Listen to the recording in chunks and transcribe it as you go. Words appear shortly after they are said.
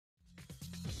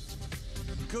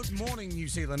Good morning, New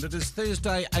Zealand. It is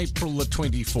Thursday, April the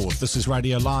 24th. This is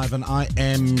Radio Live, and I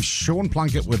am Sean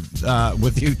Plunket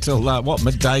with you till,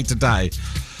 midday today.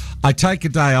 I take a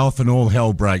day off and all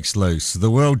hell breaks loose. The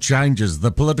world changes.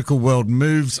 The political world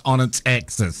moves on its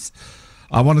axis.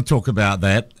 I want to talk about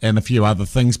that and a few other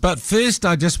things. But first,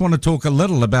 I just want to talk a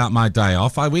little about my day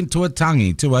off. I went to a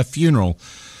Tangi, to a funeral,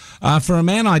 for a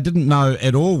man I didn't know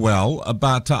at all well,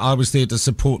 but I was there to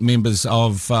support members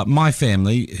of my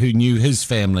family who knew his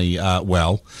family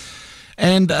well.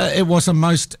 And it was a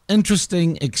most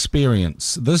interesting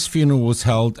experience. This funeral was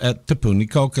held at Te Puni,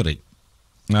 Kōkiri,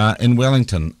 in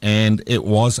Wellington, and it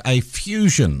was a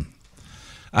fusion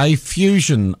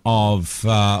of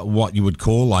what you would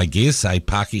call, I guess, a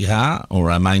Pākehā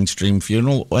or a mainstream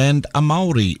funeral and a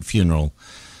Māori funeral.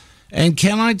 And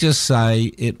can I just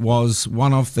say it was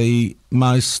one of the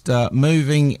most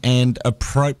moving and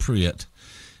appropriate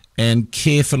and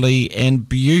carefully and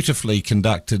beautifully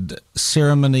conducted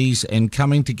ceremonies and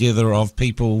coming together of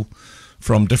people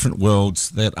from different worlds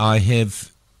that I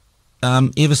have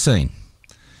ever seen.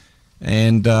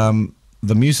 And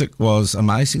the music was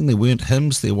amazing. There weren't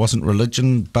hymns, there wasn't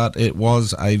religion, but it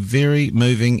was a very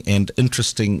moving and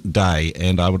interesting day.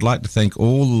 And I would like to thank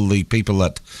all the people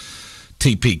at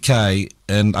TPK,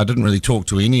 and I didn't really talk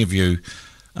to any of you,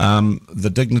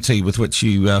 the dignity with which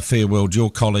you farewelled your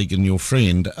colleague and your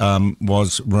friend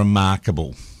was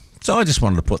remarkable. So I just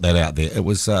wanted to put that out there. It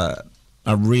was a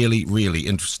really, really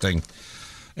interesting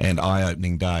and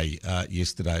eye-opening day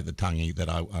yesterday at the Tangi that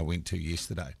I went to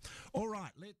yesterday. All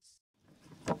right,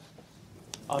 let's...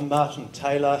 I'm Martin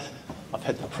Taylor. I've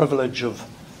had the privilege of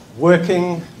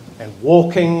working and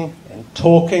walking and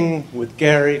talking with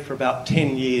Gary for about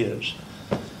 10 years.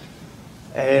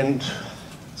 And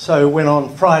so when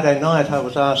on Friday night I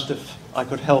was asked if I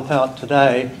could help out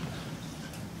today,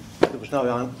 there was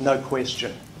no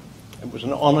question. It was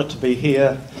an honour to be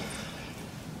here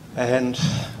and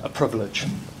a privilege.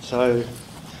 So,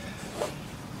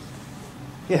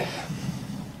 yeah.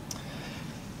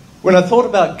 When I thought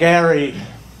about Gary,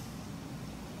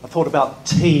 I thought about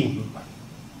team.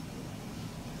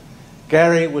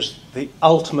 Gary was the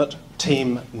ultimate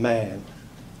team man.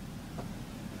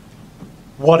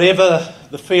 Whatever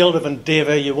the field of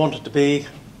endeavour, you wanted to be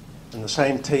in the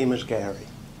same team as Gary.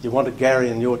 You wanted Gary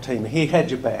in your team. He had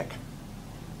your back.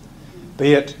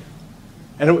 Be it,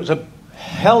 and it was a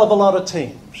hell of a lot of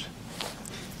teams.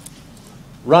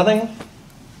 Running,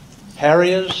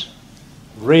 harriers,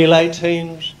 relay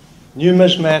teams,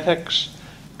 numismatics,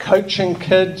 coaching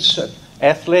kids at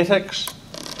athletics,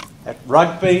 at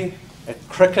rugby, at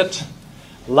cricket,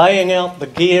 laying out the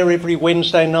gear every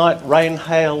Wednesday night, rain,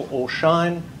 hail or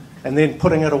shine, and then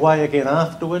putting it away again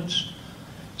afterwards,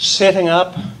 setting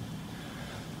up,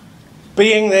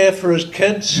 being there for his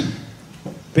kids,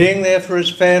 being there for his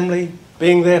family,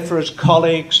 being there for his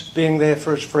colleagues, being there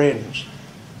for his friends.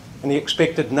 And he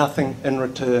expected nothing in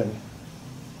return.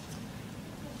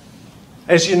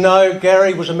 As you know,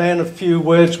 Gary was a man of few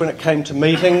words when it came to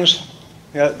meetings.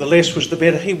 You know, the less was the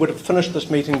better. He would have finished this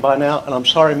meeting by now, and I'm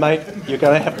sorry, mate, you're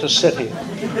going to have to sit here.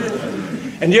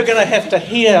 And you're going to have to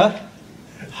hear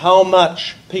how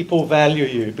much people value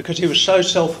you, because he was so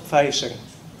self-effacing.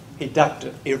 He ducked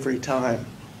it every time.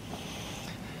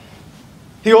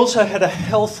 He also had a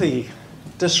healthy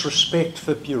disrespect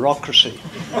for bureaucracy.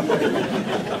 And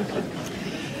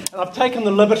I've taken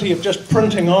the liberty of just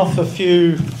printing off a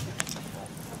few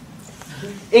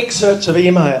excerpts of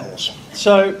emails.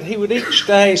 So he would each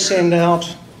day send out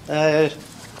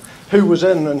who was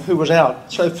in and who was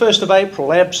out. So 1st of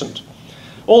April, absent.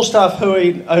 All staff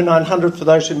Hui 0900 for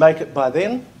those who make it by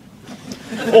then.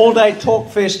 All day talk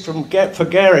fest for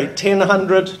Gary,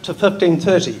 1000 to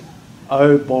 15:30.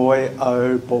 Oh boy,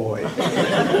 oh boy.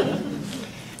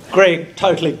 Greg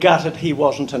totally gutted he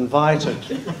wasn't invited.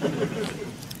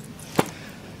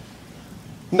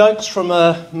 Notes from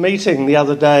a meeting the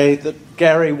other day that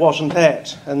Gary wasn't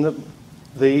at, and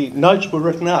the notes were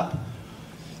written up,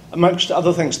 amongst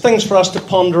other things for us to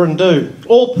ponder and do.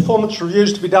 All performance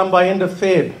reviews to be done by end of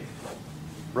Feb.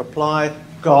 Reply,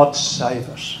 God save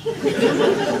us.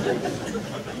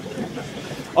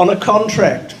 On a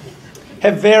contract,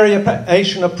 have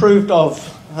variation approved of,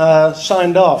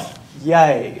 signed off,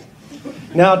 yay.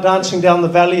 Now dancing down the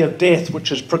valley of death,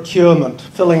 which is procurement,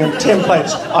 filling in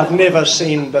templates I've never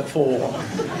seen before.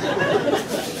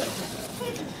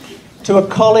 To a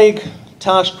colleague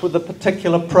tasked with a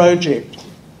particular project,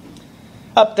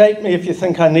 update me if you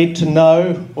think I need to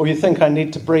know or you think I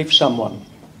need to brief someone.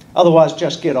 Otherwise,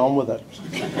 just get on with it.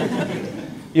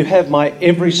 You have my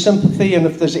every sympathy, and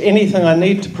if there's anything I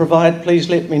need to provide, please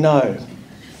let me know.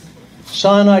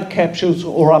 Cyanide capsules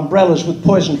or umbrellas with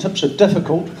poison tips are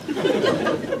difficult,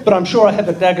 but I'm sure I have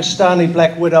a Dagestani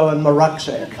Black Widow in my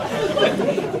rucksack.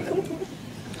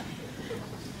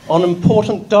 On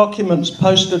important documents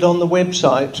posted on the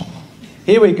website.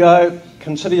 Here we go.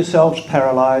 Consider yourselves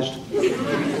paralysed.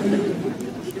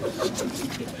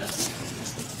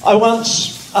 I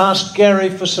once asked Gary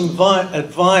for some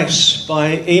advice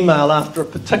by email after a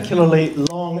particularly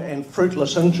long and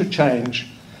fruitless interchange.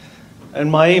 In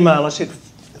my email I said,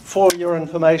 for your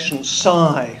information,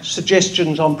 sigh,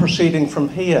 suggestions on proceeding from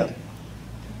here.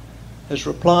 His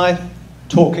reply,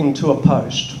 talking to a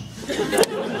post.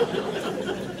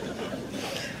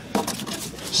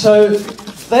 So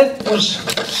that was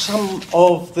some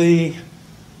of the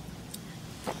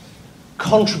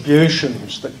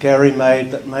contributions that Gary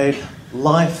made that made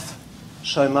life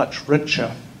so much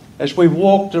richer. As we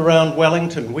walked around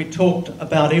Wellington, we talked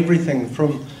about everything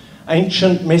from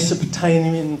ancient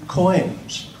Mesopotamian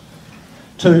coins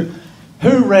to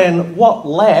who ran what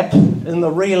lap in the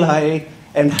relay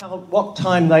and what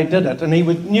time they did it, and he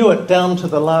knew it down to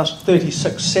the last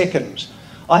 36 seconds.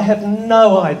 I have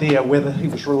no idea whether he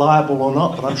was reliable or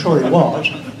not, but I'm sure he was.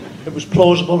 It was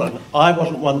plausible, and I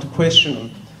wasn't one to question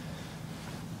him.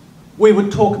 We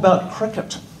would talk about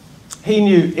cricket. He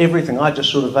knew everything. I just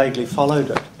sort of vaguely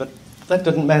followed it, but that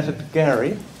didn't matter to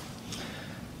Gary.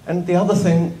 And the other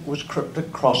thing was cryptic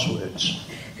crosswords.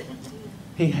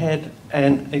 He had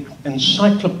an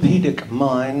encyclopedic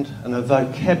mind and a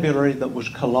vocabulary that was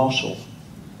colossal.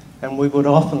 And we would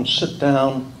often sit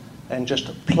down and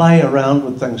just play around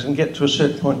with things and get to a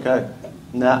certain point and go,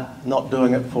 nah, not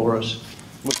doing it for us.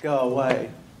 We'd go away.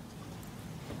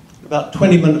 About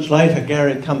 20 minutes later,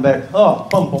 Gary would come back, oh,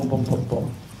 boom, boom, boom, boom,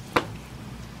 boom.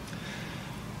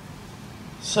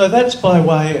 So that's by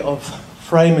way of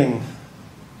framing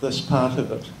this part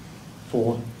of it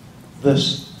for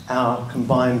this, our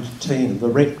combined team, the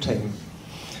rep team.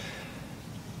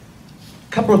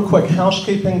 A couple of quick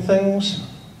housekeeping things.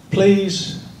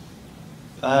 Please,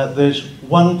 there's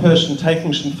one person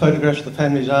taking some photographs the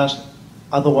family's asked,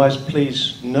 otherwise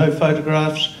please no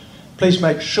photographs. Please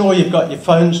make sure you've got your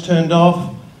phones turned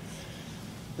off.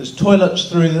 There's toilets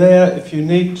through there if you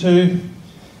need to.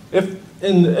 If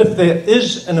there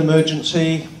is an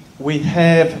emergency, we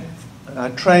have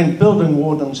trained building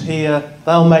wardens here.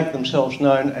 They'll make themselves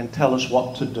known and tell us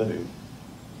what to do.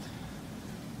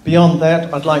 Beyond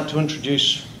that, I'd like to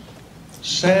introduce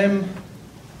Sam,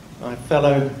 my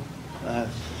fellow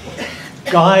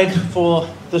guide for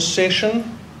this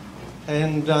session,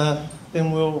 and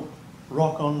then we'll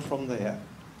rock on from there.